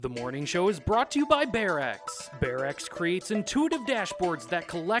The morning show is brought to you by BearX. BearX creates intuitive dashboards that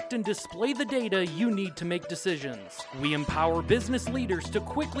collect and display the data you need to make decisions. We empower business leaders to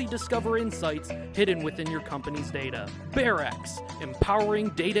quickly discover insights hidden within your company's data. BearX, empowering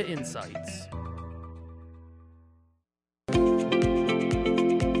data insights.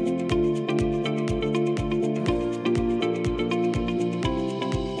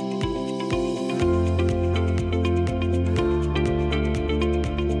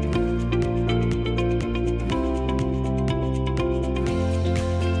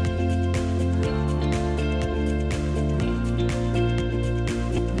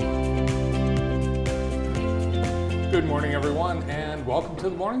 Good morning, everyone, and welcome to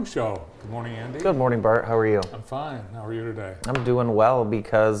the morning show. Good morning, Andy. Good morning, Bart. How are you? I'm fine. How are you today? I'm doing well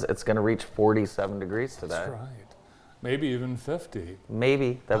because it's going to reach 47 degrees today. That's right. Maybe even 50.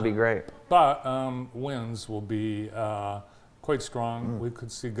 Maybe. That'd be great. But winds will be quite strong. We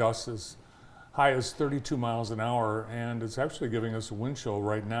could see gusts as high as 32 miles an hour, and it's actually giving us a wind chill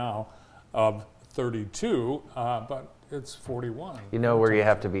right now of 32, but it's 41. You know where you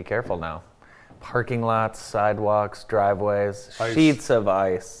have to be careful now. Parking lots, sidewalks, driveways, Ice. sheets of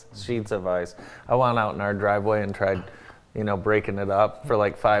ice. I went out in our driveway and tried, breaking it up for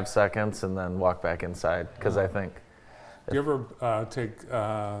like 5 seconds and then walk back inside because I think. Do you ever take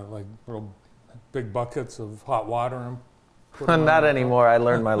like real big buckets of hot water and put them Not on? anymore. I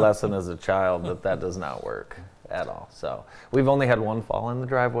learned my lesson as a child that does not work at all. So we've only had one fall in the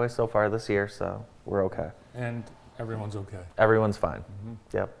driveway so far this year, so we're okay. And everyone's okay. Everyone's fine.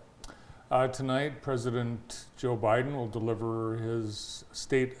 Yep. Tonight, President Joe Biden will deliver his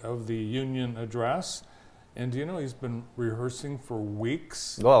State of the Union address. And do you know he's been rehearsing for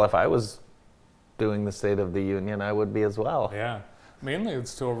weeks? Well, if I was doing the State of the Union, I would be as well. Yeah. Mainly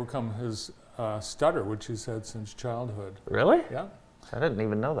it's to overcome his stutter, which he's had since childhood. Really? Yeah, I didn't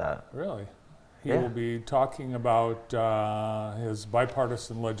even know that. really. He Yeah. will be talking about his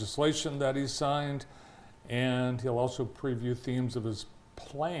bipartisan legislation that he signed, and he'll also preview themes of his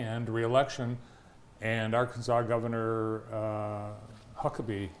planned re-election. And Arkansas Governor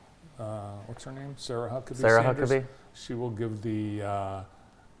Huckabee, what's her name? Sarah Huckabee Sarah Sanders. Huckabee? She will give the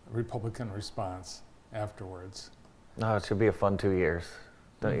Republican response afterwards. Oh, it should be a fun 2 years,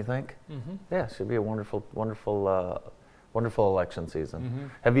 don't you think? Mm-hmm. Yeah, it should be a wonderful election season. Mm-hmm.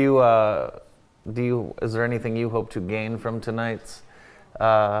 Have you, is there anything you hope to gain from tonight's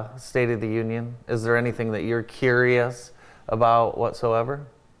State of the Union? Is there anything that you're curious about whatsoever?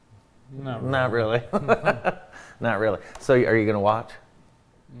 Not really. Not really. So are you going to watch?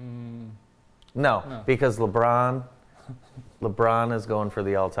 No, because LeBron is going for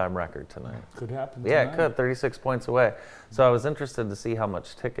the all-time record tonight. Could happen Yeah, tonight. it could, 36 points away. So I was interested to see how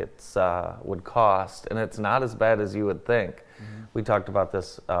much tickets would cost, and it's not as bad as you would think. We talked about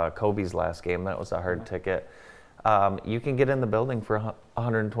this, Kobe's last game. That was a hard ticket. You can get in the building for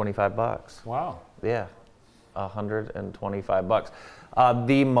 $125. Wow. Yeah, $125.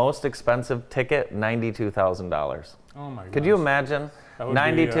 The most expensive ticket, $92,000. Oh my god. Could you imagine? That would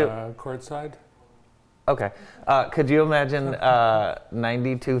 92. be courtside? Okay. Could you imagine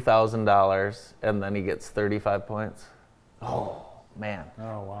 $92,000 and then he gets 35 points? Oh, man.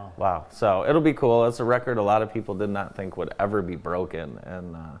 Oh wow. Wow. So it'll be cool. It's a record a lot of people did not think would ever be broken.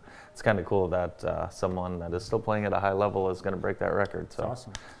 And it's kind of cool that someone that is still playing at a high level is going to break that record. So That's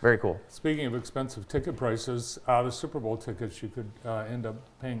awesome. very cool. Speaking of expensive ticket prices, the Super Bowl tickets, you could end up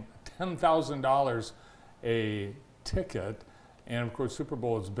paying $10,000 a ticket. And of course, Super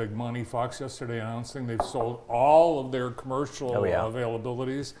Bowl is big money. Fox yesterday announcing they've sold all of their commercial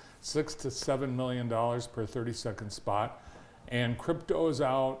availabilities, $6 to $7 million per 30-second spot. And crypto is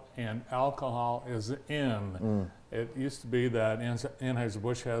out and alcohol is in. It used to be that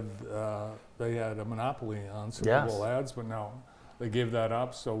Anheuser-Busch had a monopoly on Super Bowl ads, but now they gave that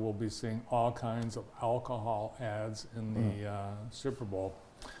up. So we'll be seeing all kinds of alcohol ads in the Super Bowl.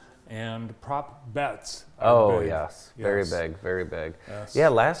 And prop bets are big. Yes. Very big, very big. Yes. Yeah,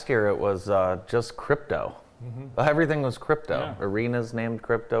 last year it was just crypto. Everything was crypto. Yeah. Arenas named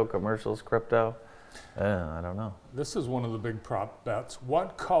crypto, commercials crypto. I don't know. This is one of the big prop bets.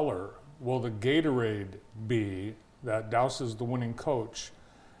 What color will the Gatorade be that douses the winning coach?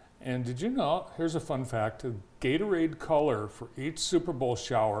 And did you know, here's a fun fact, the Gatorade color for each Super Bowl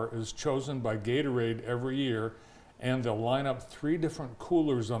shower is chosen by Gatorade every year, and they'll line up 3 different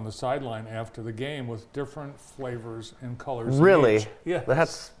coolers on the sideline after the game with different flavors and colors. Really? Each. Yeah.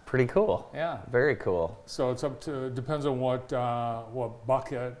 That's pretty cool. Yeah. Very cool. So it's depends on what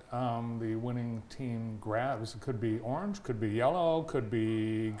bucket the winning team grabs. It could be orange, could be yellow, could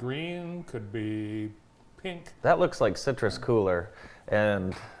be green, could be pink. That looks like Citrus Cooler.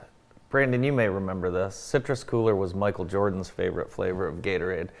 And Brandon, you may remember this. Citrus Cooler was Michael Jordan's favorite flavor of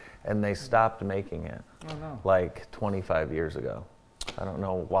Gatorade, and they stopped making it Oh, no. like 25 years ago. I don't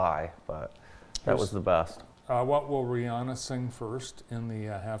know why, but that was the best. What will Rihanna sing first in the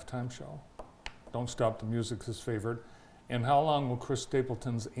halftime show? Don't Stop the Music's his favorite. And how long will Chris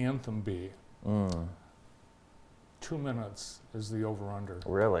Stapleton's anthem be? 2 minutes is the over-under.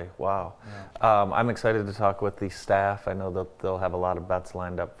 Really? Wow. Yeah. I'm excited to talk with the staff. I know that they'll have a lot of bets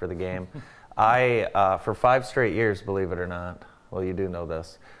lined up for the game. For 5 straight years, believe it or not, well, you do know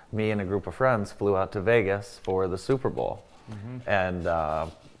this, me and a group of friends flew out to Vegas for the Super Bowl. And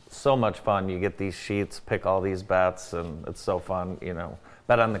so much fun. You get these sheets, pick all these bets, and it's so fun. You know,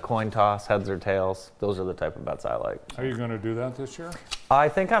 bet on the coin toss, heads or tails. Those are the type of bets I like. Are you going to do that this year? I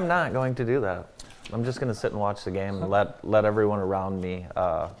think I'm not going to do that. I'm just going to sit and watch the game and let everyone around me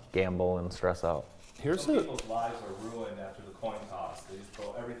gamble and stress out. Some people's lives are ruined after the coin toss. They just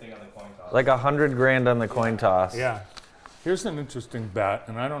throw everything on the coin toss. Like $100,000 on the coin toss. Yeah. Here's an interesting bet,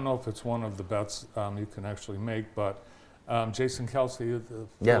 and I don't know if it's one of the bets you can actually make, but Jason Kelsey at the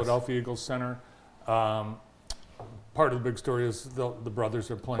Philadelphia Eagles center. Part of the big story is the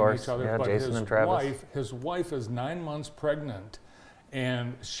brothers are playing each other, yeah, but Jason and Travis. his wife is 9 months pregnant,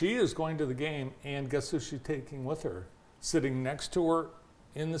 and she is going to the game, and guess who she's taking with her? Sitting next to her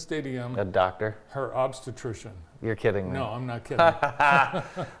in the stadium, A doctor? her obstetrician. You're kidding me. No, I'm not kidding.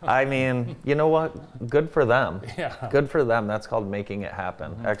 I mean, you know what? Good for them. Yeah. Good for them. That's called making it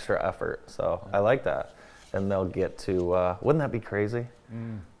happen. Extra effort. So I like that. And they'll get to, wouldn't that be crazy?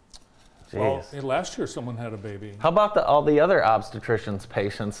 Well, Jeez. last year someone had a baby. How about all the other obstetricians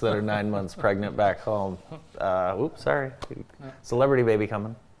patients that are 9 months pregnant back home? Oops, sorry. Celebrity baby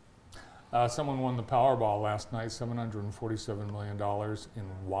coming. Someone won the Powerball last night, $747 million in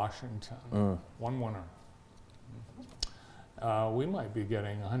Washington. One winner. We might be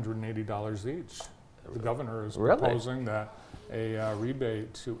getting $180 each. The governor is Really? proposing that a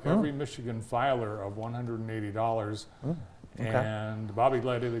rebate to every Michigan filer of $180. Okay. And Bobby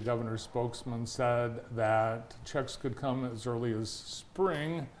Leddy, the governor's spokesman, said that checks could come as early as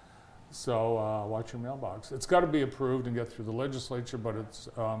spring. So watch your mailbox. It's got to be approved and get through the legislature, but it's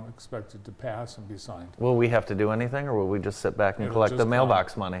expected to pass and be signed. Will we have to do anything, or will we just sit back and It'll collect just the come.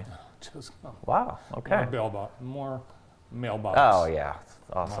 mailbox money? Just come. Wow. Okay. More mailbox. Oh, yeah.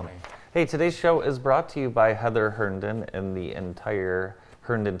 Awesome. money. Hey, today's show is brought to you by Heather Herndon and the entire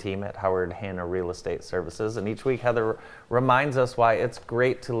Herndon team at Howard Hanna Real Estate Services. And each week, Heather reminds us why it's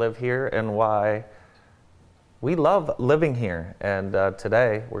great to live here and why we love living here. And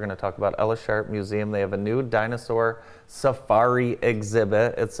today, we're going to talk about Ella Sharp Museum. They have a new dinosaur safari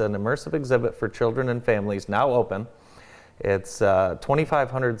exhibit. It's an immersive exhibit for children and families, now open. It's a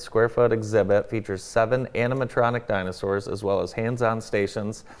 2,500 square foot exhibit, features 7 animatronic dinosaurs, as well as hands-on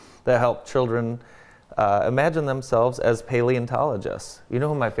stations that help children imagine themselves as paleontologists. You know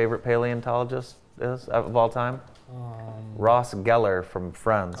who my favorite paleontologist is of all time? Ross Geller from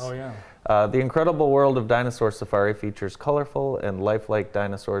Friends. Oh, yeah. The Incredible World of Dinosaur Safari features colorful and lifelike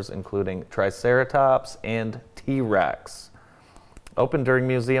dinosaurs, including Triceratops and T-Rex. Open during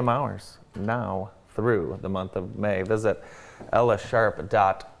museum hours, now through the month of May. Visit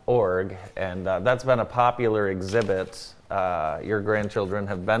ellasharp.org, and that's been a popular exhibit. Your grandchildren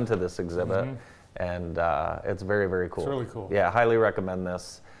have been to this exhibit, and it's very, very cool. It's really cool. Yeah, highly recommend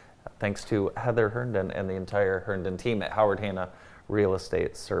this. Thanks to Heather Herndon and the entire Herndon team at Howard Hanna Real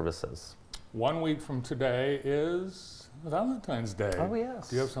Estate Services. 1 week from today is Valentine's Day. Oh, yes.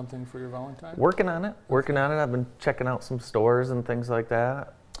 Do you have something for your Valentine? Working on it. I've been checking out some stores and things like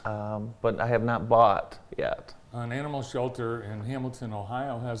that, but I have not bought yet. An animal shelter in Hamilton,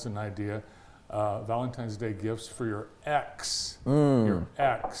 Ohio has an idea. Valentine's Day gifts for your ex. Your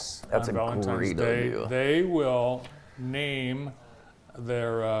ex. That's on a Valentine's great Day. idea. They will name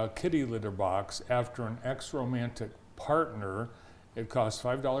their kitty litter box after an ex-romantic partner. It costs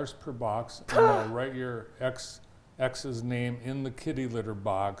 $5 per box, and they'll write your ex's name in the kitty litter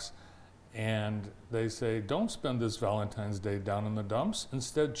box. And they say, don't spend this Valentine's Day down in the dumps.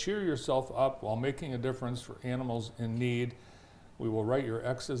 Instead, cheer yourself up while making a difference for animals in need. We will write your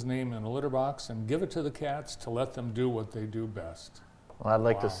ex's name in a litter box and give it to the cats to let them do what they do best. Well, I'd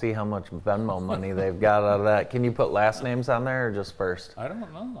like to see how much Venmo money they've got out of that. Can you put last names on there or just first? I don't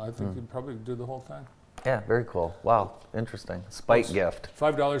know. I think you'd probably do the whole thing. Yeah, very cool. Wow, interesting. Spite gift.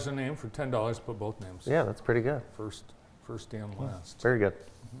 $5 a name for $10, put both names. Yeah, that's pretty good. First and last. Very good.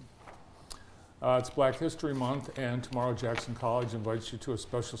 It's Black History Month, and tomorrow Jackson College invites you to a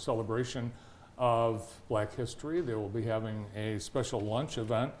special celebration of Black history. They will be having a special lunch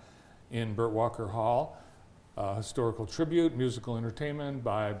event in Burt Walker Hall. historical tribute, musical entertainment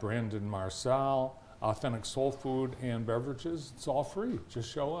by Brandon Marsal, authentic soul food and beverages. It's all free.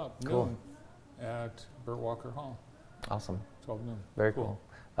 Just show up Cool. noon at Burt Walker Hall, Awesome. 12 noon. Very cool.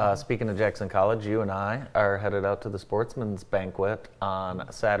 Speaking of Jackson College, you and I are headed out to the Sportsman's Banquet on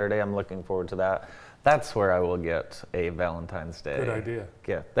Saturday. I'm looking forward to that. That's where I will get a Valentine's Day Good idea.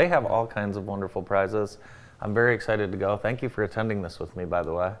 gift. They have all kinds of wonderful prizes. I'm very excited to go. Thank you for attending this with me, by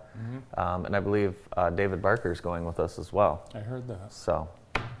the way. And I believe David Barker's going with us as well. I heard that. So,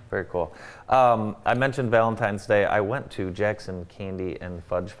 very cool. I mentioned Valentine's Day. I went to Jackson Candy and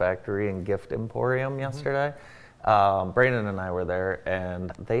Fudge Factory and Gift Emporium yesterday. Brandon and I were there,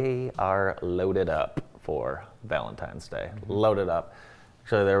 and they are loaded up for Valentine's Day. Loaded up.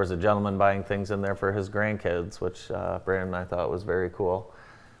 Actually, there was a gentleman buying things in there for his grandkids, which Brandon and I thought was very cool.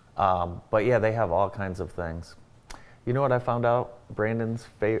 But yeah, they have all kinds of things. You know what I found out?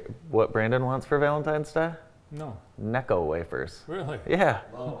 What Brandon wants for Valentine's Day? No, Necco wafers. really? Yeah,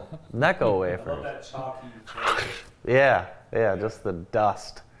 Oh, Necco I love wafers. that chalky flavor. Yeah, just the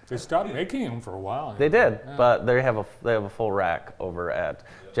dust. They stopped making them for a while. They did, Yeah. but they have a full rack over at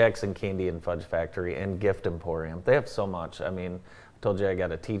Jackson Candy and Fudge Factory and Gift Emporium. They have so much. I mean, I told you I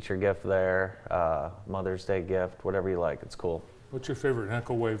got a teacher gift there, Mother's Day gift, whatever you like. It's cool. What's your favorite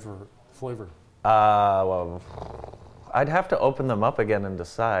Necco wafer flavor? Well, I'd have to open them up again and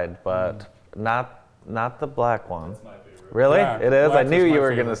decide, but not the black one. That's my favorite. Really? Yeah, It is? I black is knew my you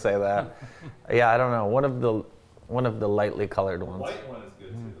were going to favorite. say that. Yeah, I don't know. One of the lightly colored The ones. white one is good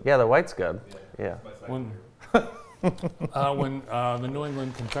too. Yeah, the white's good. Yeah. That's my second When favorite. when the New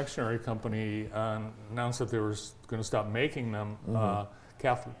England Confectionery Company announced that they were going to stop making them,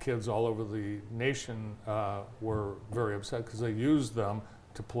 Catholic kids all over the nation were very upset because they used them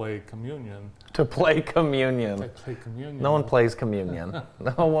to play communion. To play communion. They play communion. No one plays communion.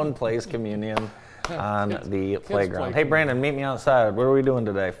 No one plays communion on the playground. play Hey, Brandon, meet me outside. What are we doing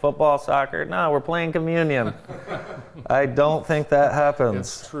today? Football, soccer? No, we're playing communion. I don't think that happens.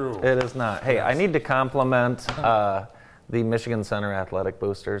 It's true. It is not. Hey, I Yes. need to compliment the Michigan Center Athletic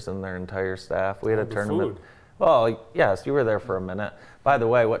Boosters and their entire staff. We had a The tournament. food. Well, yes, you were there for a minute. By the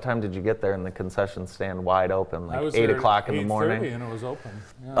way, what time did you get there and the concession stand wide open? I Like was 8 there at o'clock in the 8:30 morning? and it was open.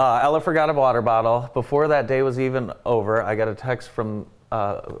 Yeah. Ella forgot a water bottle. Before that day was even over, I got a text from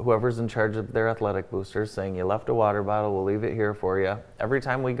whoever's in charge of their athletic boosters saying, you left a water bottle, we'll leave it here for you. Every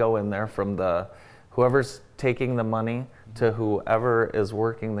time we go in there, from whoever's taking the money to whoever is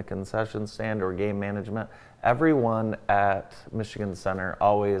working the concession stand or game management, everyone at Michigan Center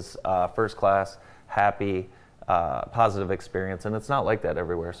always first class, happy, positive experience, and it's not like that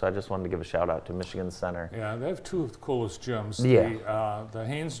everywhere. So I just wanted to give a shout out to Michigan Center. Yeah, they have two of the coolest gyms. Yeah. The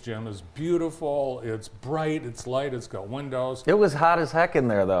Haynes gym is beautiful. It's bright. It's light. It's got windows. It was hot as heck in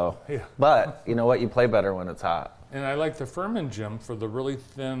there though. Yeah. But you know what? You play better when it's hot. And I like the Furman gym for the really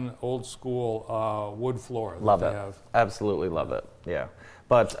thin, old school wood floor that Love they it. have. Absolutely love it. Yeah.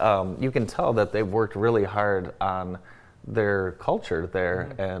 But you can tell that they've worked really hard on their culture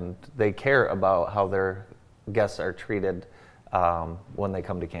there, and they care about how their guests are treated when they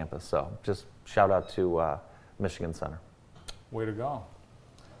come to campus. So just shout out to Michigan Center. Way to go.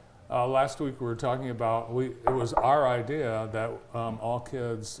 Last week we were talking about, it was our idea that all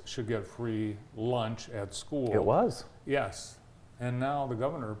kids should get free lunch at school. It was. Yes. And now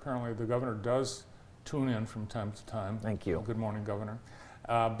apparently the governor does tune in from time to time. Thank you. Good morning, Governor.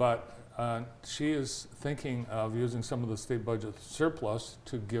 But she is thinking of using some of the state budget surplus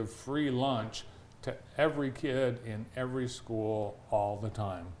to give free lunch to every kid in every school all the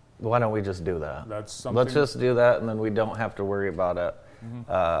time. Why don't we just do that? That's something. Let's just do that, and then we don't have to worry about it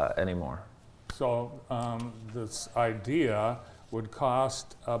anymore. So this idea would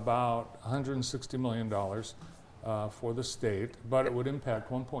cost about $160 million for the state, but it would impact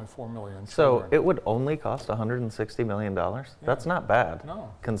 1.4 million So children. it would only cost $160 million? That's not bad,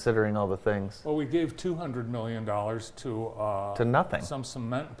 No. considering all the things. Well, we gave $200 million To nothing. some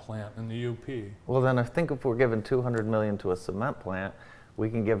cement plant in the UP. Well, then I think if we're giving $200 million to a cement plant, we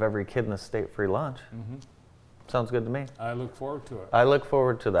can give every kid in the state free lunch. Sounds good to me. I look forward to it. I look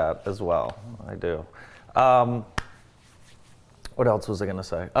forward to that as well. I do. What else was I going to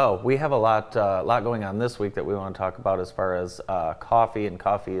say? Oh, we have a lot going on this week that we want to talk about as far as coffee, and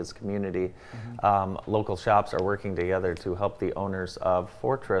coffee is community. Local shops are working together to help the owners of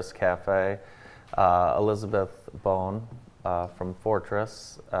Fortress Cafe. Elizabeth Bone from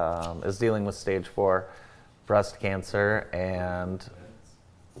Fortress is dealing with stage 4 breast cancer, and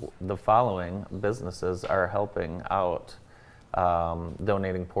the following businesses are helping out,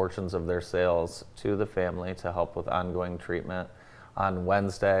 donating portions of their sales to the family to help with ongoing treatment. On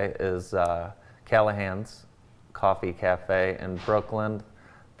Wednesday is Callahan's Coffee Cafe in Brooklyn.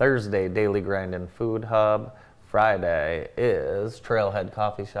 Thursday, Daily Grind and Food Hub. Friday is Trailhead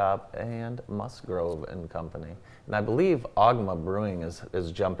Coffee Shop and Musgrove and Company. And I believe Ogma Brewing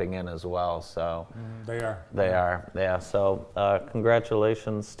is jumping in as well. So They are. they are, yeah. So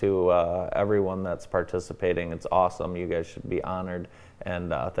congratulations to everyone that's participating. It's awesome. You guys should be honored,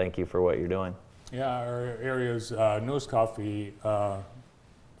 and thank you for what you're doing. Yeah, our area's newest coffee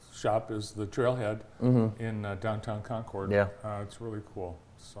shop is the Trailhead in downtown Concord. Yeah. It's really cool.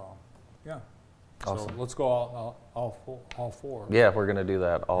 So, yeah. Awesome. So let's go all four. Yeah, we're gonna do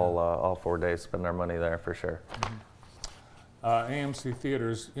that all 4 days. Spend our money there for sure. AMC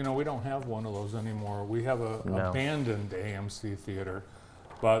theaters, we don't have one of those anymore. We have a No. abandoned AMC theater,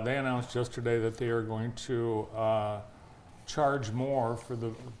 but they announced yesterday that they are going to charge more for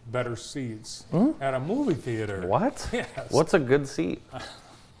the better seats at a movie theater. What? Yes. What's a good seat?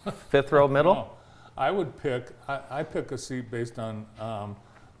 Fifth row middle? No, I would pick. I pick a seat based on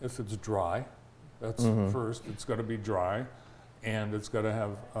if it's dry. That's first. It's got to be dry, and it's got to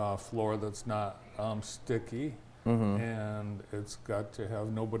have a floor that's not sticky, and it's got to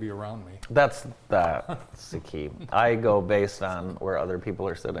have nobody around me. That's the key. I go based on where other people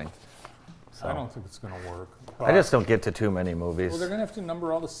are sitting. So I don't think it's going to work. I just don't get to too many movies. Well, they're going to have to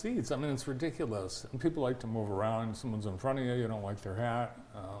number all the seats. I mean, it's ridiculous. And people like to move around. Someone's in front of you. You don't like their hat.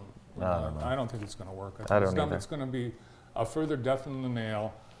 I don't think it's going to work. I don't either. It's going to be a further death in the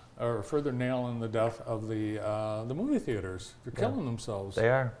nail, or a further nail in the death of the movie theaters. They're killing themselves. They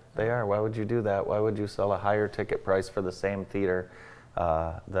are. They are. Why would you do that? Why would you sell a higher ticket price for the same theater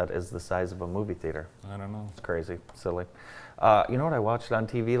that is the size of a movie theater? I don't know. It's crazy. Silly. You know what I watched on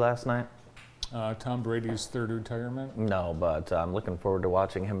TV last night? Tom Brady's third retirement. No, but I'm looking forward to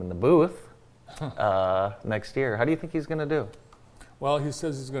watching him in the booth next year. How do you think he's going to do? Well, he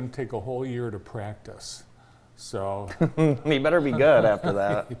says he's going to take a whole year to practice. So He better be good after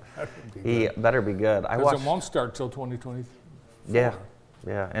that. He better be good. Because it won't start till 2024. Yeah,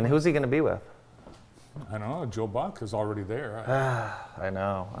 yeah. And who's he going to be with? I don't know. Joe Buck is already there. I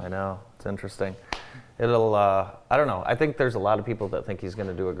know. It's interesting. It'll, I don't know. I think there's a lot of people that think he's going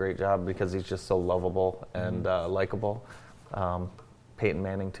to do a great job because he's just so lovable and likable. Peyton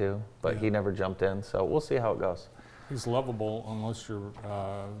Manning too, but he never jumped in, so we'll see how it goes. He's lovable unless you're,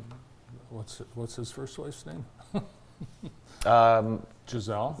 what's his first wife's name?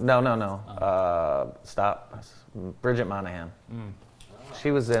 Giselle? No. Stop. Bridget Monahan. She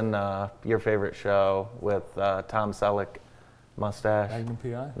was in your favorite show with Tom Selleck, mustache. Magnum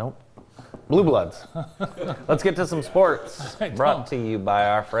P.I.? Nope. Blue Bloods. Let's get to some sports. Brought to you by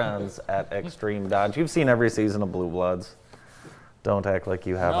our friends at Extreme Dodge. You've seen every season of Blue Bloods. Don't act like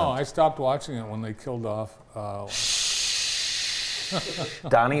you haven't. No, I stopped watching it when they killed off.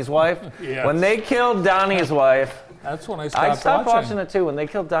 Donnie's wife? Yes. When they killed Donnie's wife, That's when I I stopped stopped watching it too. When they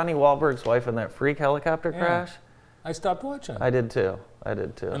killed Donnie Wahlberg's wife in that freak helicopter crash, I stopped watching. I did too.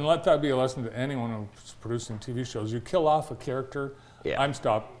 And let that be a lesson to anyone who's producing TV shows. You kill off a character, Yeah.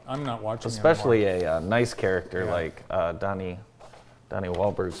 I'm not watching especially anymore. a nice character Yeah. like Donnie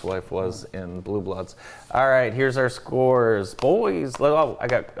Wahlberg's wife was in Blue Bloods. All right, here's our scores. Boys, I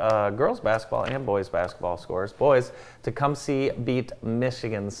got girls basketball and boys basketball scores. Boys, Tecumseh beat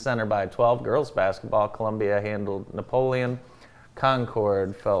Michigan Center by 12. Girls basketball, Columbia handled Napoleon.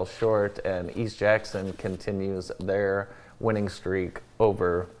 Concord fell short, and East Jackson continues their winning streak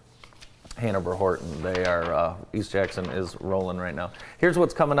over Hanover Horton. They are, East Jackson is rolling right now. Here's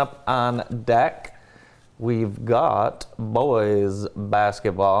what's coming up on deck. We've got boys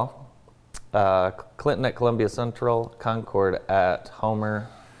basketball. Clinton at Columbia Central, Concord at Homer,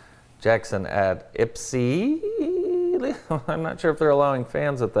 Jackson at Ypsi. I'm not sure if they're allowing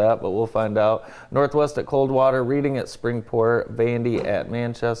fans at that, but we'll find out. Northwest at Coldwater, Reading at Springport, Vandy at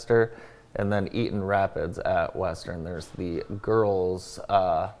Manchester, and then Eaton Rapids at Western. There's the girls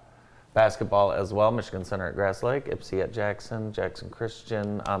basketball as well. Michigan Center at Grass Lake, Ypsi at Jackson, Jackson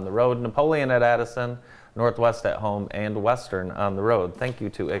Christian on the road, Napoleon at Addison, Northwest at home, and Western on the road. Thank you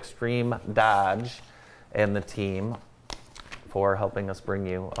to Extreme Dodge and the team for helping us bring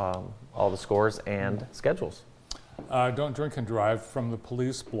you all the scores and schedules. Don't drink and drive from the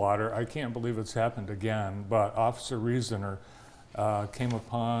police blotter. I can't believe it's happened again, but Officer Reasoner came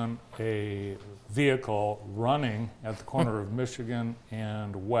upon a vehicle running at the corner of Michigan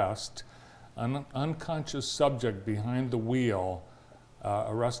and West. An unconscious subject behind the wheel,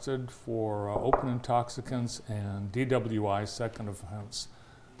 arrested for open intoxicants and DWI, second offense.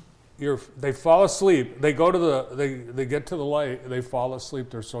 They fall asleep. They go to they get to the light. They fall asleep.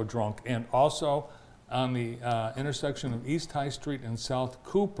 They're so drunk. And also on the intersection of East High Street and South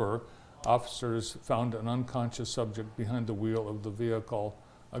Cooper, Officers found an unconscious subject behind the wheel of the vehicle,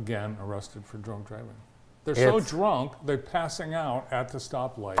 again arrested for drunk driving. They're so drunk, they're passing out at the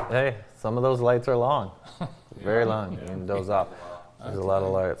stoplight. Hey, some of those lights are long, very long. You can doze off. There's a lot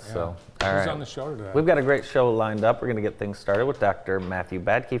of lights. Yeah. So, all Who's right. on the show today? We've got a great show lined up. We're going to get things started with Dr. Matthew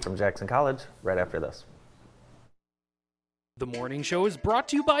Badke from Jackson College right after this. The morning show is brought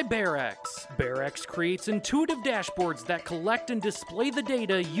to you by BearX. BearX creates intuitive dashboards that collect and display the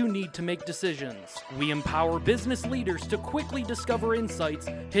data you need to make decisions. We empower business leaders to quickly discover insights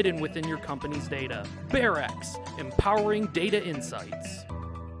hidden within your company's data. BearX, empowering data insights.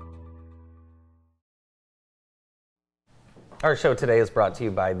 Our show today is brought to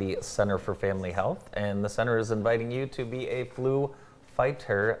you by the Center for Family Health, and the center is inviting you to be a flu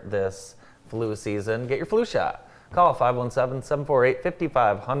fighter this flu season. Get your flu shot. Call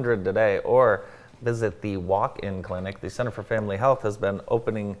 517-748-5500 today or visit the walk-in clinic. The Center for Family Health has been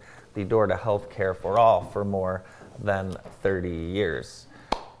opening the door to health care for all for more than 30 years.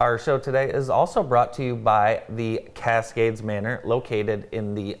 Our show today is also brought to you by the Cascades Manor, located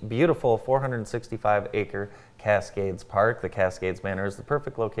in the beautiful 465-acre Cascades Park. The Cascades Manor is the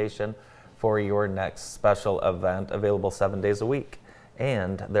perfect location for your next special event, available 7 days a week.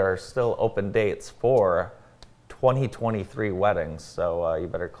 And there are still open dates for 2023 weddings, so you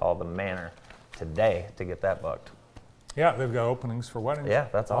better call the Manor today to get that booked. Yeah, they've got openings for weddings. Yeah,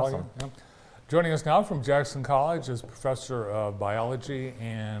 that's all awesome. year. Yep. Joining us now from Jackson College is Professor of Biology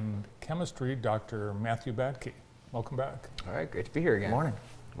and Chemistry, Dr. Matthew Badke. Welcome back. All right, great to be here again. Morning.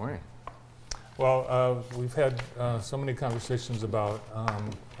 Morning. Well, we've had so many conversations about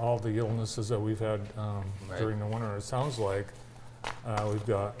all the illnesses that we've had during the winter. It sounds like we've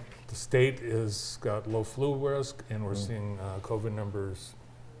got the state has got low flu risk, and we're seeing COVID numbers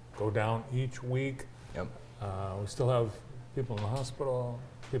go down each week. Yep. We still have people in the hospital.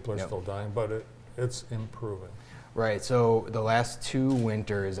 People are Yep. still dying, but it's improving. Right, so the last 2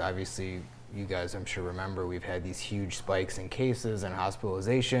 winters, obviously, you guys I'm sure remember, we've had these huge spikes in cases and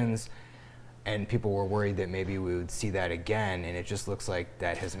hospitalizations, and people were worried that maybe we would see that again, and it just looks like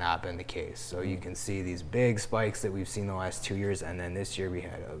that has not been the case. So you can see these big spikes that we've seen the last 2 years, and then this year we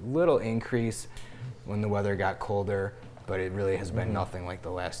had a little increase when the weather got colder, but it really has been nothing like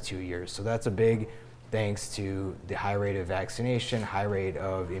the last 2 years. So that's a big thanks to the high rate of vaccination, high rate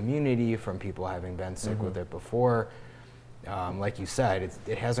of immunity from people having been sick with it before. Like you said,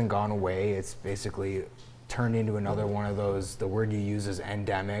 it hasn't gone away. It's basically turned into another one of those, the word you use is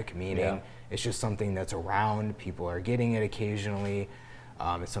endemic, meaning it's just something that's around. People are getting it occasionally.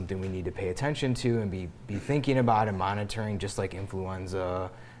 It's something we need to pay attention to and be thinking about and monitoring, just like influenza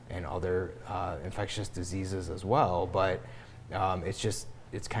and other infectious diseases as well. But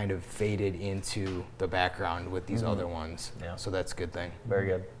it's kind of faded into the background with these other ones. Yeah. So that's a good thing. Very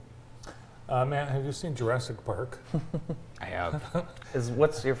good. Matt, have you seen Jurassic Park? I have.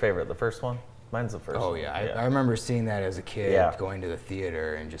 What's your favorite? The first one? Mine's the first Oh one. yeah, I remember seeing that as a kid, Yeah. going to the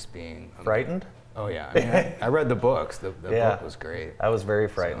theater and just being Frightened? Oh yeah, I mean, I read the books. The Yeah. book was great. I was very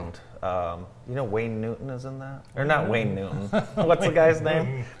frightened. You know Wayne Newton is in that? Or not Wayne Newton. What's the guy's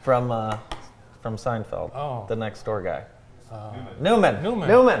name? From Seinfeld. Oh. The next door guy. Newman. Newman.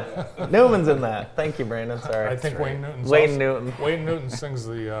 Newman's in that. Thank you, Brandon. Sorry. I think Wayne Newton's Wayne also- Newton. Wayne Newton sings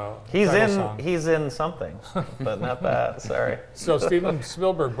the He's title in. song. He's in something, but not that. Sorry. So Steven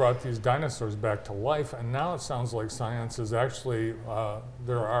Spielberg brought these dinosaurs back to life, and now it sounds like science is actually,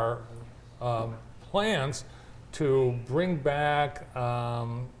 there are plans to bring back,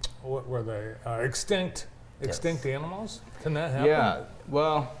 what were they, extinct animals? Can that happen? Yeah,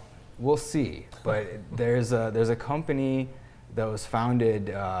 well, we'll see. But there's a company that was founded,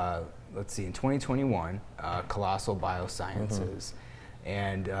 let's see, in 2021, Colossal Biosciences.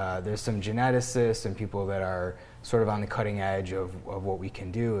 And there's some geneticists and people that are sort of on the cutting edge of what we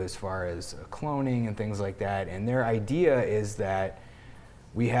can do as far as cloning and things like that. And their idea is that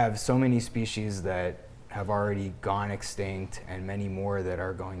we have so many species that have already gone extinct and many more that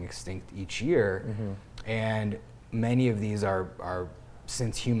are going extinct each year. And many of these are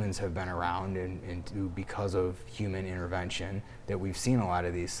since humans have been around and because of human intervention that we've seen a lot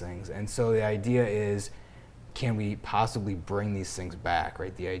of these things. And so the idea is, can we possibly bring these things back,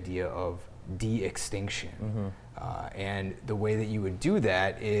 right? The idea of de-extinction. And the way that you would do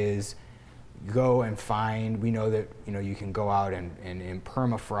that is go and find, we know that, you can go out and in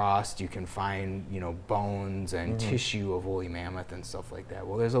permafrost, you can find, bones and tissue of woolly mammoth and stuff like that.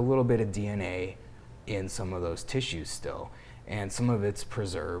 Well, there's a little bit of DNA in some of those tissues still, and some of it's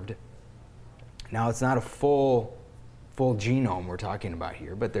preserved. Now, it's not a full genome we're talking about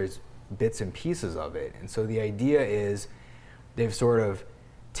here, but there's bits and pieces of it. And so the idea is they've sort of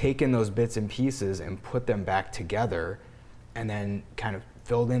taken those bits and pieces and put them back together, and then kind of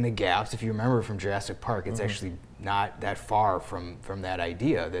filled in the gaps. If you remember from Jurassic Park, it's actually not that far from that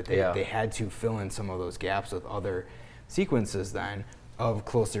idea that they had to fill in some of those gaps with other sequences then of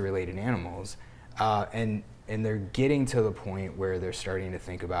closely related animals. And they're getting to the point where they're starting to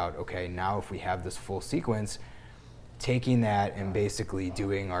think about, okay, now if we have this full sequence, taking that and basically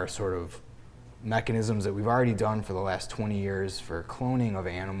doing our sort of mechanisms that we've already done for the last 20 years for cloning of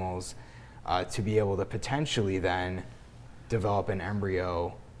animals, to be able to potentially then develop an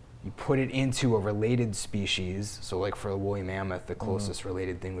embryo, you put it into a related species. So like for a woolly mammoth, the closest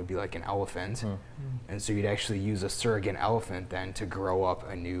related thing would be like an elephant. And so you'd actually use a surrogate elephant then to grow up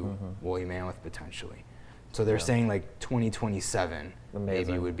a new woolly mammoth potentially. So they're saying like 2027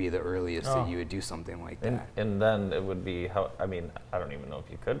 maybe would be the earliest that you would do something like that. And then it would be, I don't even know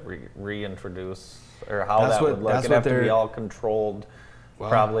if you could reintroduce, or how that would look. It'd have to be all controlled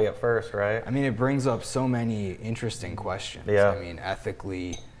probably at first, right? I mean, it brings up so many interesting questions. Yeah. I mean,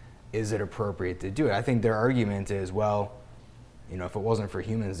 ethically, is it appropriate to do it? I think their argument is, well, if it wasn't for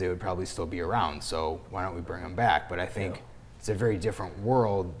humans, they would probably still be around, so why don't we bring them back? But I think it's a very different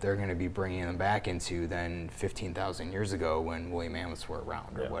world they're going to be bringing them back into than 15,000 years ago when woolly mammoths were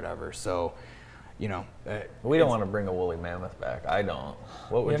around or whatever. So, we don't want to bring a woolly mammoth back. I don't.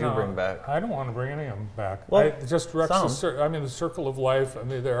 What would you bring back? I don't want to bring any of them back. Well, just wrecks the circle of life. I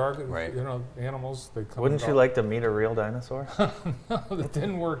mean, there are, animals. They come. Wouldn't you like to meet a real dinosaur? No, that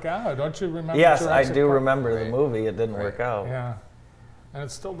didn't work out. Don't you remember? Yes, I Jurassic do Park? remember the movie. It didn't work out. Yeah, and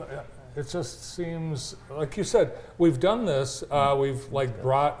it's still. It just seems like you said. We've done this.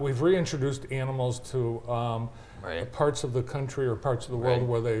 We've reintroduced animals to parts of the country or parts of the world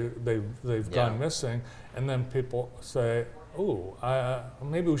where they've gone missing, and then people say, "Oh,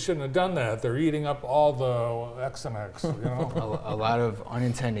 maybe we shouldn't have done that. They're eating up all the X and X." A lot of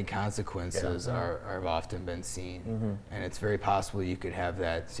unintended consequences have often been seen, and it's very possible you could have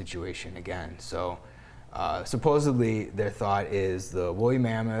that situation again. So, supposedly, their thought is the woolly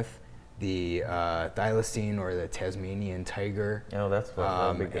mammoth, the thylacine or the Tasmanian tiger. Oh, that's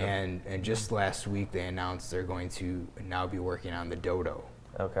fun. That'd be good. And just last week they announced they're going to now be working on the dodo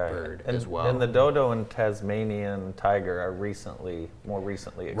bird as well. And the dodo and Tasmanian tiger are more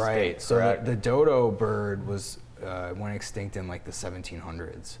recently extinct. Right. So the dodo bird was went extinct in like the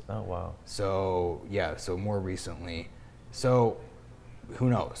 1700s. Oh wow. So so more recently. So who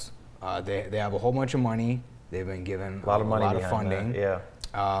knows? They have a whole bunch of money. They've been given a lot of funding. That. Yeah.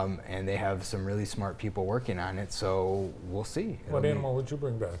 And they have some really smart people working on it, so we'll see. What animal would you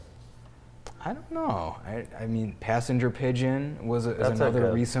bring back? I don't know. I mean, passenger pigeon is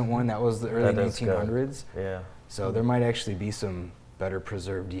another recent one. That was the early 1900s. Yeah. So there might actually be some better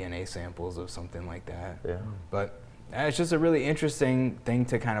preserved DNA samples of something like that. Yeah. But it's just a really interesting thing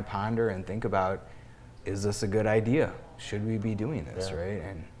to kind of ponder and think about. Is this a good idea? Should we be doing this, right?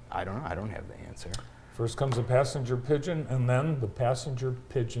 And I don't know. I don't have the answer. First comes the passenger pigeon, and then the passenger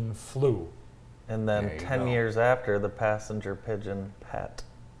pigeon flu. And then 10 years after, the passenger pigeon pet.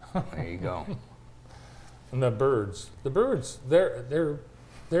 There you go. And the birds, they're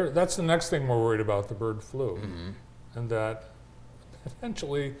that's the next thing we're worried about, the bird flu, and that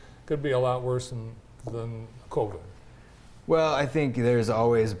potentially could be a lot worse than COVID. Well, I think there's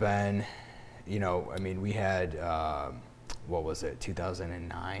always been, we had. What was it,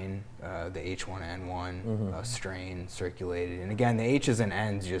 2009, the H1N1 strain circulated. And again, the H's and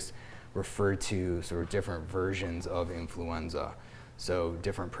N's just refer to sort of different versions of influenza, so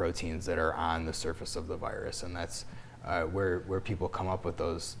different proteins that are on the surface of the virus, and that's where people come up with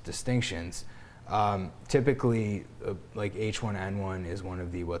those distinctions. Typically, like H1N1 is one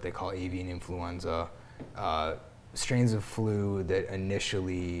of the what they call avian influenza strains of flu that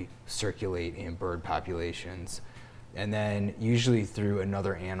initially circulate in bird populations. And then usually through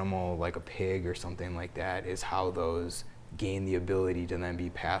another animal like a pig or something like that is how those gain the ability to then be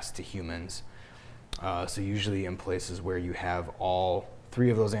passed to humans. So usually in places where you have all three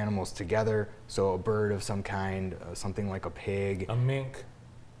of those animals together, so a bird of some kind, something like a pig. A mink.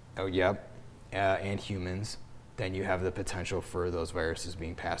 Oh, yep. And humans, then you have the potential for those viruses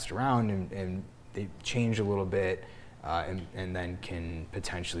being passed around, and they change a little bit and then can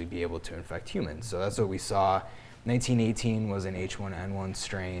potentially be able to infect humans. So that's what we saw. 1918 was an H1N1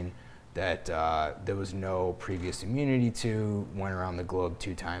 strain that there was no previous immunity to, went around the globe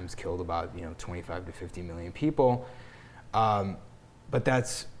 2 times, killed about 25 to 50 million people. But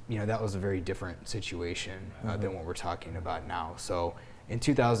that's that was a very different situation than what we're talking about now. So in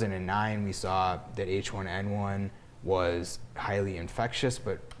 2009, we saw that H1N1 was highly infectious,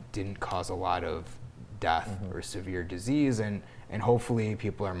 but didn't cause a lot of death or severe disease, and And hopefully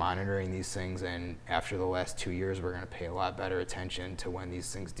people are monitoring these things, and after the last 2 years, we're going to pay a lot better attention to when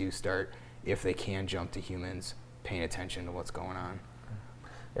these things do start, if they can jump to humans, paying attention to what's going on.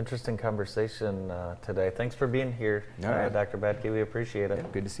 Interesting conversation today. Thanks for being here, All right. Dr. Badke. We appreciate it. Yeah,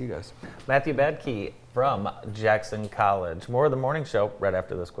 good to see you guys. Matthew Badke from Jackson College. More of the morning show right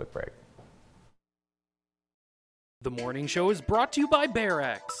after this quick break. The morning show is brought to you by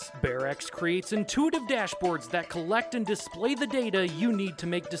BearX. BearX creates intuitive dashboards that collect and display the data you need to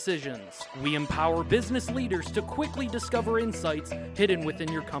make decisions. We empower business leaders to quickly discover insights hidden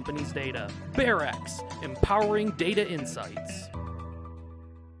within your company's data. BearX, empowering data insights.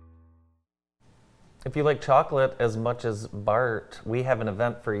 If you like chocolate as much as Bart, we have an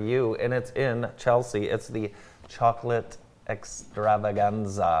event for you, and it's in Chelsea. It's the Chocolate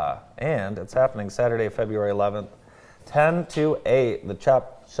Extravaganza, and it's happening Saturday, February 11th, 10 to 8. The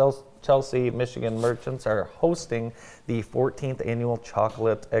Chelsea, Michigan merchants are hosting the 14th annual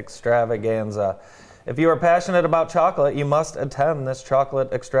Chocolate Extravaganza. If you are passionate about chocolate, you must attend this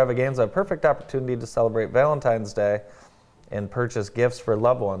Chocolate Extravaganza. Perfect opportunity to celebrate Valentine's Day and purchase gifts for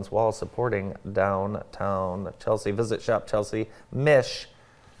loved ones while supporting downtown Chelsea. Visit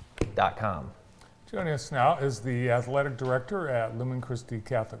shopchelseamish.com. Joining us now is the athletic director at Lumen Christi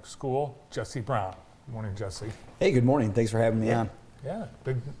Catholic School, Jesse Brown. Good morning, Jesse. Hey, good morning. Thanks for having me on. Yeah,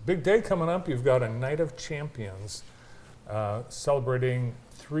 big day coming up. You've got a Night of Champions celebrating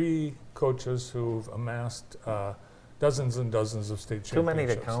 3 coaches who've amassed dozens and dozens of state championships. Too many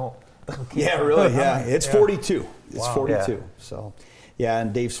to count. Yeah, really, yeah. It's 42. It's Wow. 42. Yeah. So, yeah,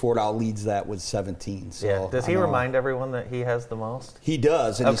 and Dave Swartout leads that with 17. So Yeah. Does he I know remind everyone that he has the most? He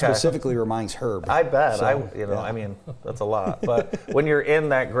does, and he Okay. specifically reminds Herb. I bet. So, yeah. I mean, that's a lot. But when you're in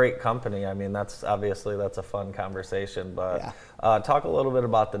that great company, I mean, that's a fun conversation. But talk a little bit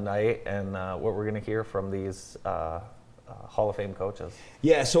about the night and what we're going to hear from these Hall of Fame coaches.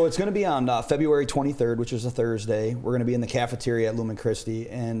 Yeah, so it's going to be on February 23rd, which is a Thursday. We're going to be in the cafeteria at Lumen Christi,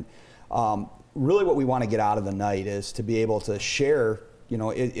 and really what we want to get out of the night is to be able to share,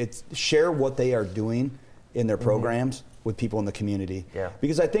 share what they are doing in their programs with people in the community. Yeah.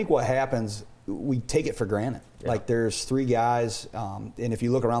 Because I think what happens, we take it for granted. Yeah. Like there's 3 guys, and if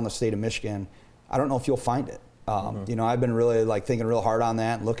you look around the state of Michigan, I don't know if you'll find it. I've been really thinking real hard on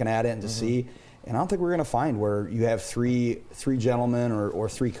that and looking at it and to see. And I don't think we're going to find where you have three gentlemen or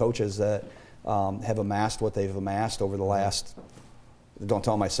 3 coaches that have amassed what they've amassed over the last, don't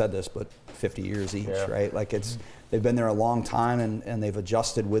tell them I said this, but 50 years each, right? Like they've been there a long time and they've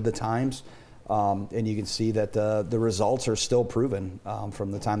adjusted with the times. And you can see that the results are still proven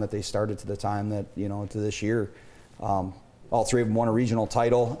from the time that they started to the time that, to this year. All 3 of them won a regional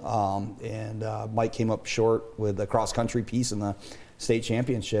title, and Mike came up short with the cross-country piece in the state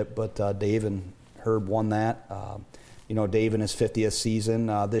championship, but Dave and Herb won that. Dave in his 50th season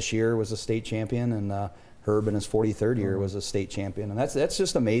this year was a state champion, and Herb in his 43rd year was a state champion, and that's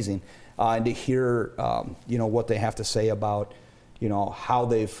just amazing. And to hear, what they have to say about, how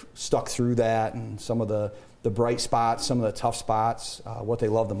they've stuck through that, and some of the bright spots, some of the tough spots, what they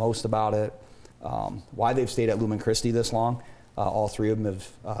love the most about it, why they've stayed at Lumen Christi this long. All 3 of them have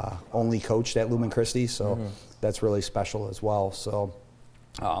only coached at Lumen Christi, so that's really special as well. So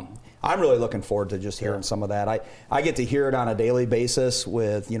I'm really looking forward to just hearing some of that. I get to hear it on a daily basis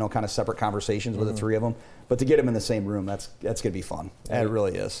with, kind of separate conversations with the 3 of them, but to get them in the same room, that's going to be fun. It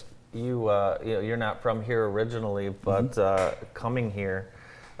really is. You're not from here originally, but coming here,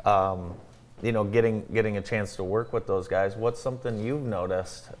 getting a chance to work with those guys. What's something you've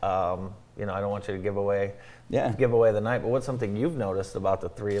noticed? I don't want you to give away the night, but what's something you've noticed about the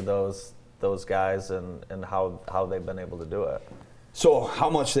 3 of those guys and how they've been able to do it? So how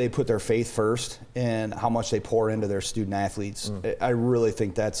much they put their faith first and how much they pour into their student athletes. I really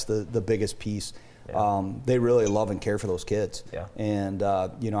think that's the biggest piece. Yeah. They really love and care for those kids. Yeah. And,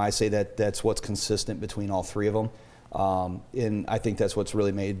 I say that's what's consistent between all 3 of them. And I think that's what's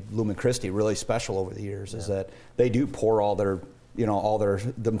really made Lumen Christi really special over the years is that they do pour all their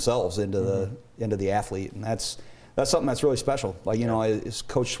themselves into the athlete. And that's something that's really special. Like,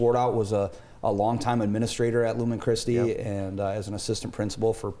 Coach Swartout was a longtime administrator at Lumen Christi and as an assistant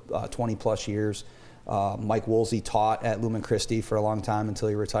principal for 20 plus years. Mike Woolsey taught at Lumen Christi for a long time until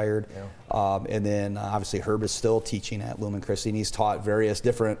he retired. Yeah. And then obviously Herb is still teaching at Lumen Christi, and he's taught various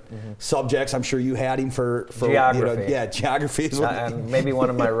different subjects. I'm sure you had him for geography. Geography. And maybe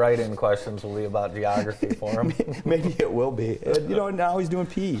one of my write-in questions will be about geography for him. Maybe it will be. And, now he's doing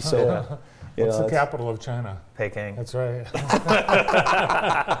PE. So You What's know, the that's- capital of China? Peking. That's right.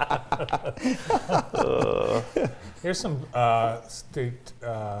 Here's some state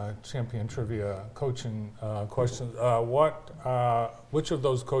champion trivia coaching questions. Which of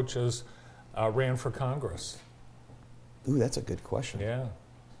those coaches ran for Congress? Ooh, that's a good question. Yeah,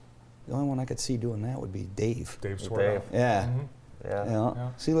 The only one I could see doing that would be Dave. Dave Dave. Swartout. Yeah. Yeah. You know? Yeah.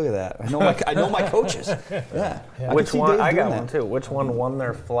 See, look at that. I know my coaches. Yeah. I could Which see one? Dave I got doing one that. too. Which one won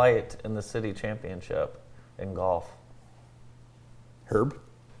their flight in the city championship in golf? Herb.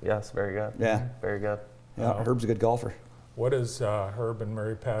 Yes, very good. Yeah. Very good. Yeah. Oh. Herb's a good golfer. What is Herb and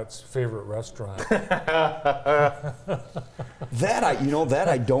Mary Pat's favorite restaurant? That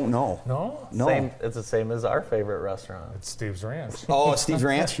I don't know. No? No. Same. It's the same as our favorite restaurant. It's Steve's Ranch. Oh, Steve's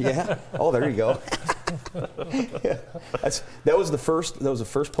Ranch. Yeah. Oh, there you go. Yeah. That was the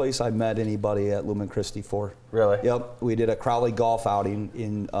first place I met anybody at Lumen Christi for. Really? Yep. We did a Crowley golf outing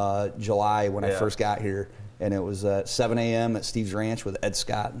in July when I Yeah. first got here, and it was 7 a.m. at Steve's Ranch with Ed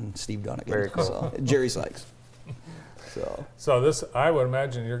Scott and Steve Dunnigan. Very cool. So, Jerry Sykes. So So I would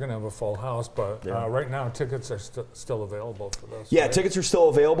imagine you're going to have a full house, but Yeah. right now tickets are still available for this. yeah, right? tickets are still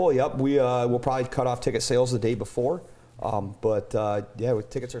available. Yep. We'll probably cut off ticket sales the day before, but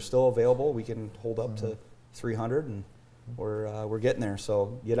tickets are still available. We can hold up to 300, and we're getting there.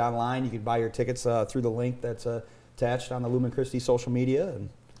 So get online. You can buy your tickets through the link that's attached on the Lumen Christi social media.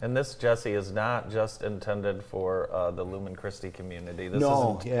 And this, Jesse, is not just intended for the Lumen Christi community. This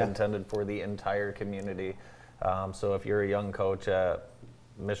No, is yeah. intended for the entire community. So if you're a young coach at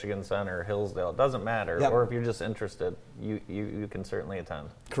Michigan Center, Hillsdale, it doesn't matter. Yep. Or if you're just interested, you can certainly attend.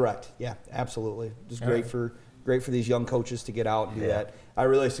 Correct. Yeah, absolutely. Just Yeah. great for these young coaches to get out and do Yeah. that. I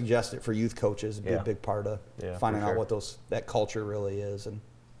really suggest it for youth coaches. It'd be Yeah. a big part of Yeah, for finding out sure. what that culture really is and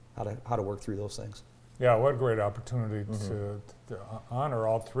how to work through those things. Yeah, what a great opportunity to honor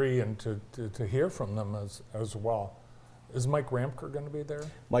all three and to hear from them as well. Is Mike Ramker going to be there?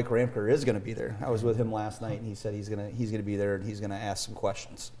 Mike Ramker is going to be there. I was with him last night, and he said he's going to be there and he's going to ask some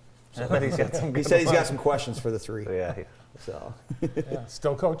questions. I bet he's got some He good said he's got ones. some questions for the three. Yeah. So Yeah,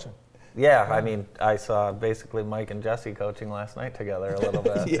 still coaching. Yeah, I mean, I saw basically Mike and Jesse coaching last night together a little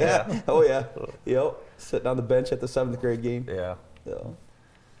bit. yeah. Oh yeah. Yep. Sitting on the bench at the 7th grade game. Yeah. So.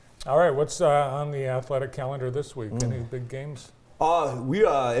 All right, what's on the athletic calendar this week? Any big games?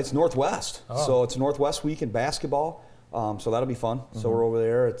 It's Northwest, Oh. so it's Northwest week in basketball. So that'll be fun. So we're over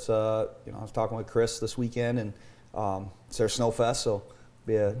there. It's I was talking with Chris this weekend, and it's their Snowfest, so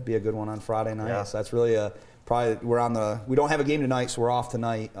be a good one on Friday night. Yeah. So that's really we don't have a game tonight, so we're off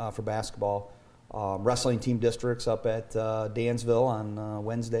tonight for basketball. Wrestling team districts up at Dansville on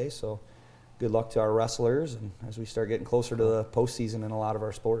Wednesday. So good luck to our wrestlers, and as we start getting closer to the postseason in a lot of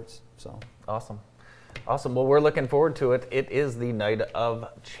our sports. So. Awesome. Well, we're looking forward to it. It is the Night of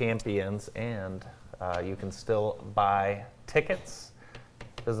Champions, and you can still buy tickets.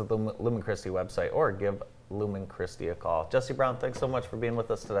 Visit the Lumen Christi website or give Lumen Christi a call. Jesse Brown, thanks so much for being with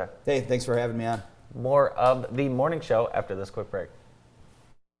us today. Hey, thanks for having me on. More of the morning show after this quick break.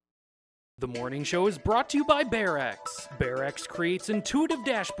 The morning show is brought to you by BearX. BearX creates intuitive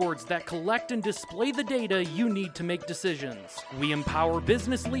dashboards that collect and display the data you need to make decisions. We empower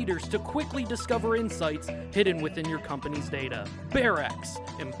business leaders to quickly discover insights hidden within your company's data.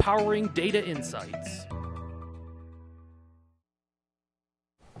 BearX, empowering data insights.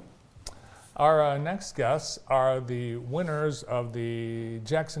 Our next guests are the winners of the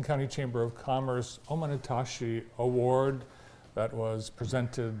Jackson County Chamber of Commerce Omanitashi Award that was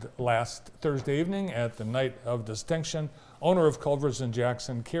presented last Thursday evening at the Night of Distinction. Owner of Culver's in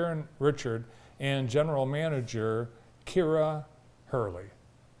Jackson, Karen Richard, and General Manager Kira Hurley.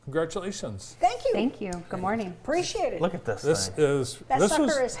 Congratulations. Thank you. Thank you. Good morning. Appreciate it. Look at this This thing. is That this sucker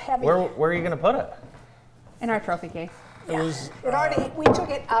was is heavy. Where are you going to put it? In our trophy case. it was We took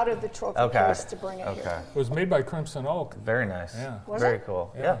it out of the trophy Okay. case to bring it Okay. here. it was made by Crimson Oak. Very nice. Yeah. Was Very it?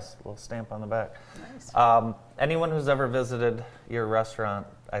 cool. Yeah. Yes, a little stamp on the back. Nice. Anyone who's ever visited your restaurant,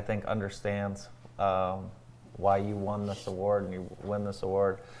 I think, understands why you won this award and you win this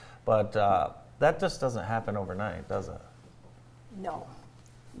award. But that just doesn't happen overnight, does it? No.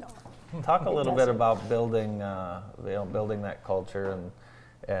 Talk a It little bit doesn't. about building, building that culture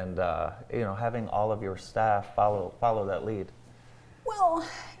and having all of your staff follow that lead. Well,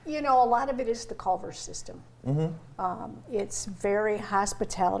 a lot of it is the Culver system. It's very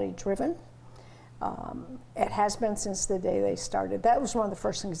hospitality driven. It has been since the day they started. That was one of the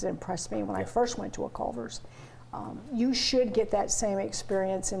first things that impressed me when I first went to a Culver's. You should get that same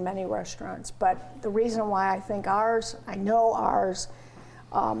experience in many restaurants, but the reason why I know ours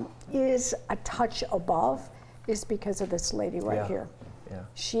is a touch above is because of this lady right here. Yeah.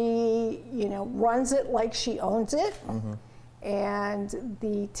 She, runs it like she owns it. And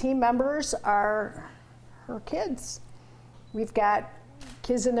the team members are her kids. We've got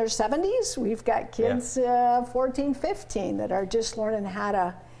kids in their 70s. We've got kids 14, 15 that are just learning how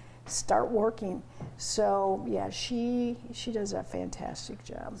to start working. So yeah, she does a fantastic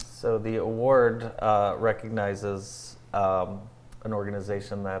job. So the award recognizes an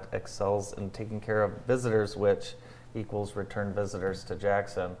organization that excels in taking care of visitors, which equals return visitors to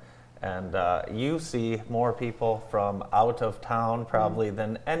Jackson. And you see more people from out of town probably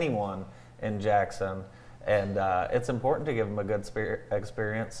than anyone in Jackson. And it's important to give them a good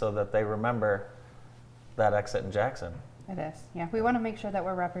experience so that they remember that exit in Jackson. It is, yeah. We want to make sure that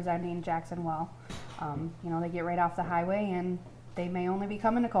we're representing Jackson well. They get right off the highway and they may only be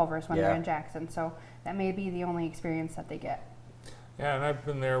coming to Culver's when they're in Jackson. So that may be the only experience that they get. Yeah, and I've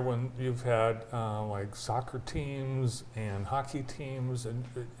been there when you've had like soccer teams and hockey teams and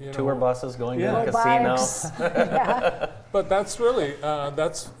tour buses going to the bikes. casino. But that's really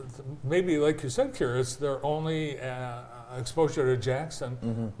that's maybe like you said, Kira, it's their only exposure to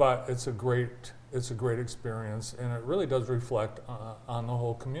Jackson, but it's a great experience, and it really does reflect on the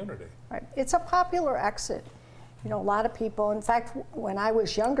whole community. Right. It's a popular exit. A lot of people, in fact, when I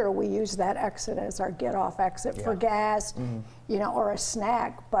was younger, we used that exit as our get-off exit for gas, or a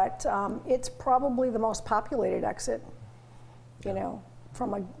snack. But it's probably the most populated exit,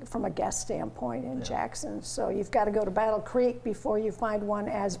 from a guest standpoint in Jackson. So you've got to go to Battle Creek before you find one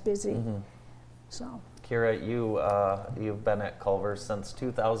as busy. So. Kira, you've been at Culver's since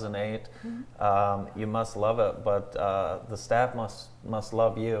 2008. You must love it, but the staff must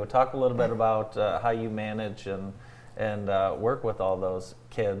love you. Talk a little bit about how you manage and work with all those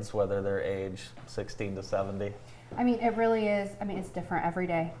kids, whether they're age 16 to 70. I mean, it really is. I mean, it's different every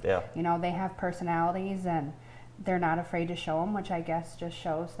day. Yeah. They have personalities and they're not afraid to show them, which I guess just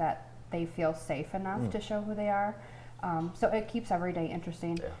shows that they feel safe enough to show who they are. So it keeps every day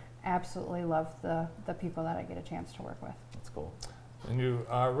interesting. Yeah. Absolutely love the people that I get a chance to work with. That's cool. And you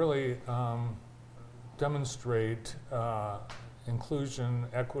really demonstrate inclusion,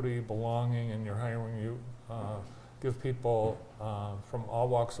 equity, belonging in your hiring. You give people from all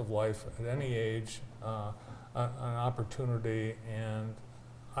walks of life at any age an opportunity, and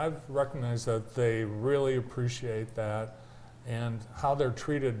I've recognized that they really appreciate that, and how they're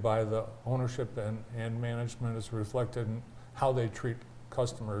treated by the ownership and management is reflected in how they treat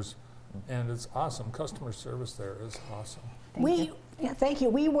customers, and it's awesome. Customer service there is awesome. Thank you.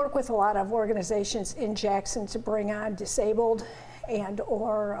 We work with a lot of organizations in Jackson to bring on disabled and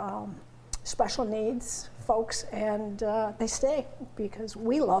or special needs folks, and they stay because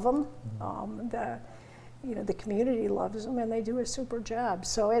we love them. The community loves them, and they do a super job.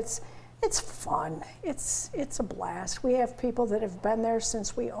 So it's fun. It's a blast. We have people that have been there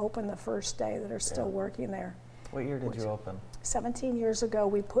since we opened the first day that are still working there. What year did you open? 17 years ago.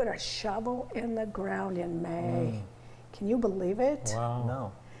 We put a shovel in the ground in May. Can you believe it? Wow.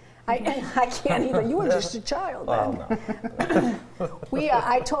 No. I can't either. You were just a child then.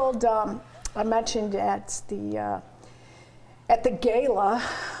 No. I mentioned at the gala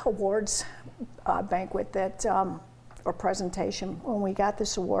awards banquet that or presentation when we got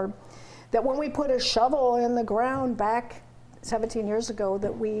this award, that when we put a shovel in the ground back 17 years ago,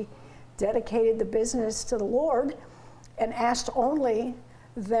 that we dedicated the business to the Lord and asked only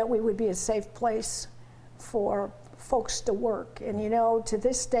that we would be a safe place for folks to work. And to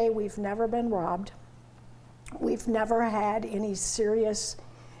this day, we've never been robbed. We've never had any serious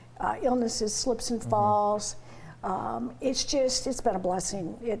illnesses, slips and falls. It's been a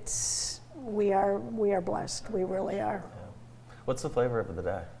blessing. We are blessed. We really are. Yeah. What's the flavor of the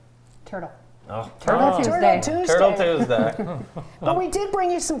day? Turtle. Oh. Turtle Tuesday. Turtle Tuesday. But we did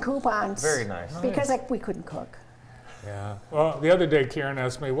bring you some coupons. Very nice. Because we couldn't cook. Yeah. Well, the other day, Karen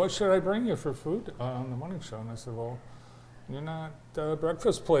asked me, what should I bring you for food on the morning show? And I said, well, you're not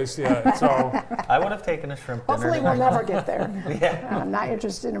breakfast place yet. So I would have taken a shrimp dinner. Hopefully we'll never get there. Yeah. I'm not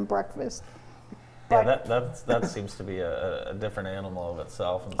interested in breakfast. Yeah, that seems to be a different animal of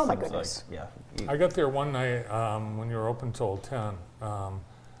itself. And Oh my seems goodness. Like, I got there one night when you were open till 10.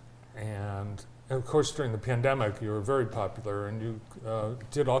 And of course, during the pandemic, you were very popular, and you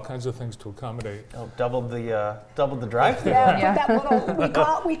did all kinds of things to accommodate. Oh, doubled the drive-thru. Yeah, that little,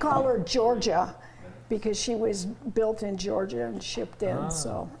 we call her Georgia because she was built in Georgia and shipped in.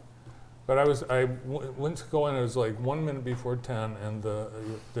 So. But I went to go in. It was like 1 minute before 10, and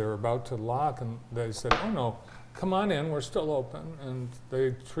they're about to lock, and they said, "Oh no, come on in. We're still open." And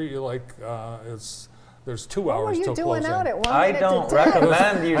they treat you like it's there's 2 What were hours you till doing closing. out at 1 I minute don't to 10?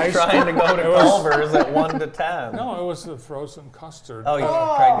 recommend you trying to go to Culver's at 1 to 10. No, it was the frozen custard. Oh, you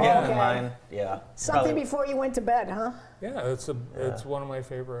Oh, tried getting okay. mine? Yeah. Something Probably- before you went to bed, huh? Yeah, it's one of my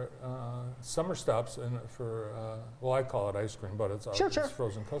favorite summer stops for well, I call it ice cream, but it's Sure. it's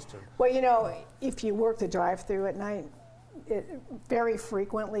frozen custard. Well, if you work the drive-through at night, very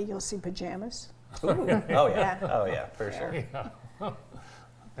frequently you'll see pajamas. Oh, yeah. Yeah. Oh, yeah, for sure.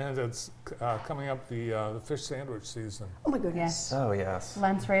 And it's coming up the fish sandwich season. Oh my goodness. Oh, yes.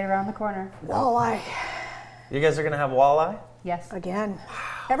 Lent's right around the corner. Walleye You guys are going to have walleye? Yes. again.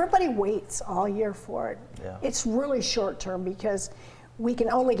 Everybody waits all year for it. Yeah. It's really short term because we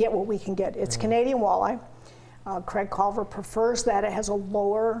can only get what we can get. It's Canadian walleye. Craig Culver prefers that. It has a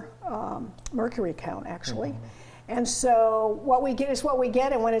lower mercury count, actually. And so what we get is what we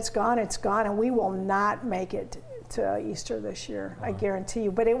get, and when it's gone, and we will not make it to Easter this year, I guarantee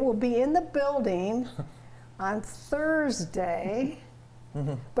you. But it will be in the building on Thursday,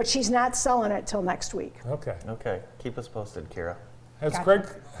 but she's not selling it till next week. Okay. Okay. Keep us posted, Kira.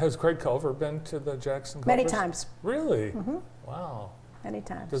 Has Craig Culver been to the Jackson Many Culvers? times, Really? Wow. many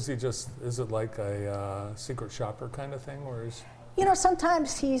times. Does he is it like a secret shopper kind of thing, or is?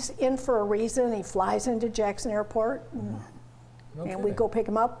 Sometimes he's in for a reason. He flies into Jackson Airport, and we go pick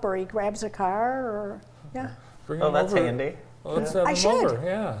him up, or he grabs a car, or Bring Oh, him that's over. handy. Well, let's have I him should. over.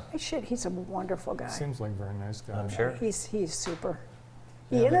 Yeah. I should. He's a wonderful guy. Seems like a very nice guy. I'm sure. He's super.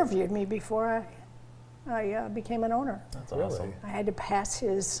 He interviewed me before I became an owner. That's Really? awesome. I had to pass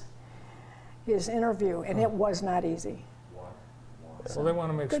his interview, and it was not easy. So they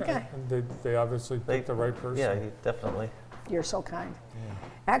want to make Good sure guy. they obviously pick the right person. Yeah, definitely. You're so kind.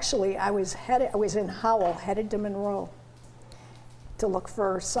 Actually, I was in Howell, headed to Monroe to look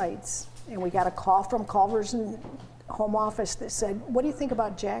for sites, and we got a call from Culver's home office that said, "What do you think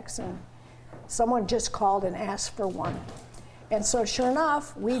about Jackson?" Someone just called and asked for one. And so sure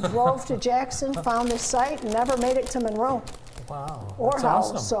enough, we drove to Jackson, found this site, and never made it to Monroe Wow. or that's Howell.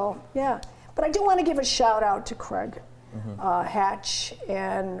 awesome. So yeah, but I do want to give a shout out to Craig Hatch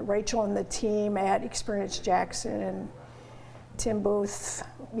and Rachel and the team at Experience Jackson, and Tim Booth,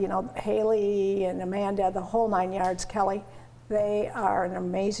 Haley and Amanda, the whole 9 yards, Kelly. They are an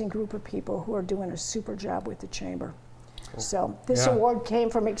amazing group of people who are doing a super job with the chamber. So this Yeah. award came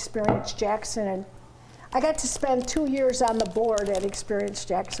from Experience Jackson, and I got to spend 2 years on the board at Experience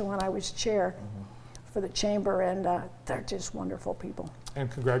Jackson when I was chair for the chamber, and they're just wonderful people. And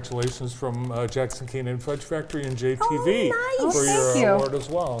congratulations from Jackson Canaan Fudge Factory and JTV Oh, nice. for Thank your you. award as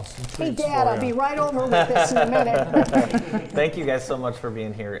well. Some Hey, treats Dad, for I'll ya. be right over with this in a minute. Thank you guys so much for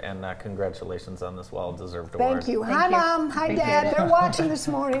being here, and congratulations on this well-deserved award. Thank you. Thank Hi, you. Mom. Hi, Appreciate Dad. it. They're watching this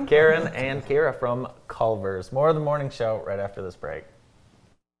morning. Karen and Kira from Culver's. More of the morning show right after this break.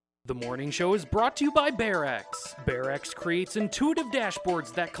 The morning show is brought to you by BearX. BearX creates intuitive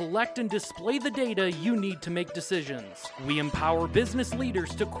dashboards that collect and display the data you need to make decisions. We empower business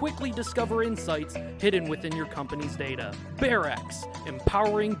leaders to quickly discover insights hidden within your company's data. BearX,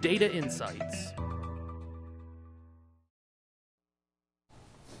 empowering data insights.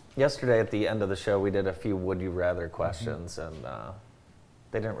 Yesterday at the end of the show, we did a few would you rather questions, and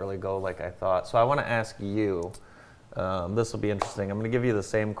they didn't really go like I thought. So I want to ask you, this will be interesting. I'm going to give you the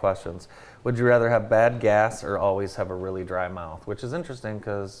same questions. Would you rather have bad gas or always have a really dry mouth? Which is interesting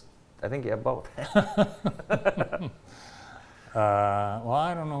because I think you have both. Well,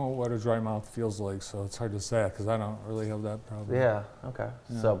 I don't know what a dry mouth feels like, so it's hard to say because I don't really have that problem. Yeah, okay.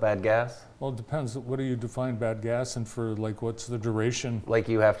 So bad gas? Well, it depends. What do you define bad gas, and for what's the duration? Like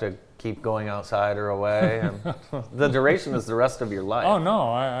you have to keep going outside or away? And the duration is the rest of your life. Oh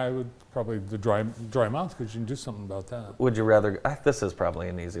no, I would probably the dry mouth because you can do something about that. Would you rather, this is probably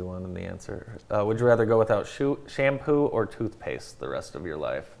an easy one in the answer. Would you rather go without shampoo or toothpaste the rest of your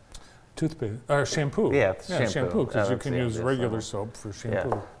life? Toothpaste or shampoo? Yeah, shampoo shampoo. because you That's can the use obvious regular one. soap for Yeah.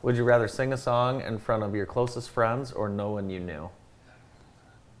 shampoo. Would you rather sing a song in front of your closest friends or no one you knew?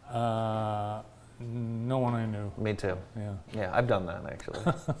 No one I knew. Me too. Yeah. Yeah, I've done that actually.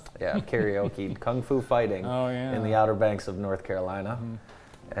 Yeah, karaoke, kung fu fighting Oh, yeah. in the Outer Banks of North Carolina.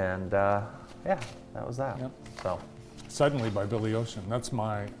 And yeah, that was that. Yep. So, Suddenly by Billy Ocean. That's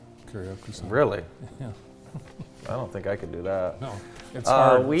my karaoke song. really? Yeah. I don't think I could do that. No, it's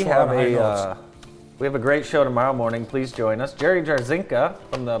hard. We It's a lot have of high notes. we have a great show tomorrow morning. Please join us. Jerry Jarzinka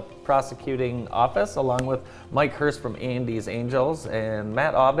from the prosecuting office, along with Mike Hurst from A&D's Angels, and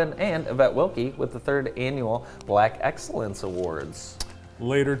Matt Aubin and Yvette Wilkie with the 3rd annual Black Excellence Awards.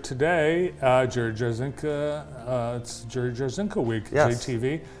 Later today, Jerry Jarzinka, it's Jerry Jarzinka week at Yes.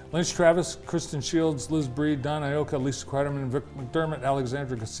 JTV. Lynch Travis, Kristen Shields, Liz Breed, Don Ioka, Lisa Kreiderman, Vic McDermott,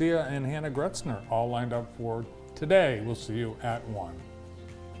 Alexandra Garcia, and Hannah Gretzner all lined up for today. We'll see you at 1.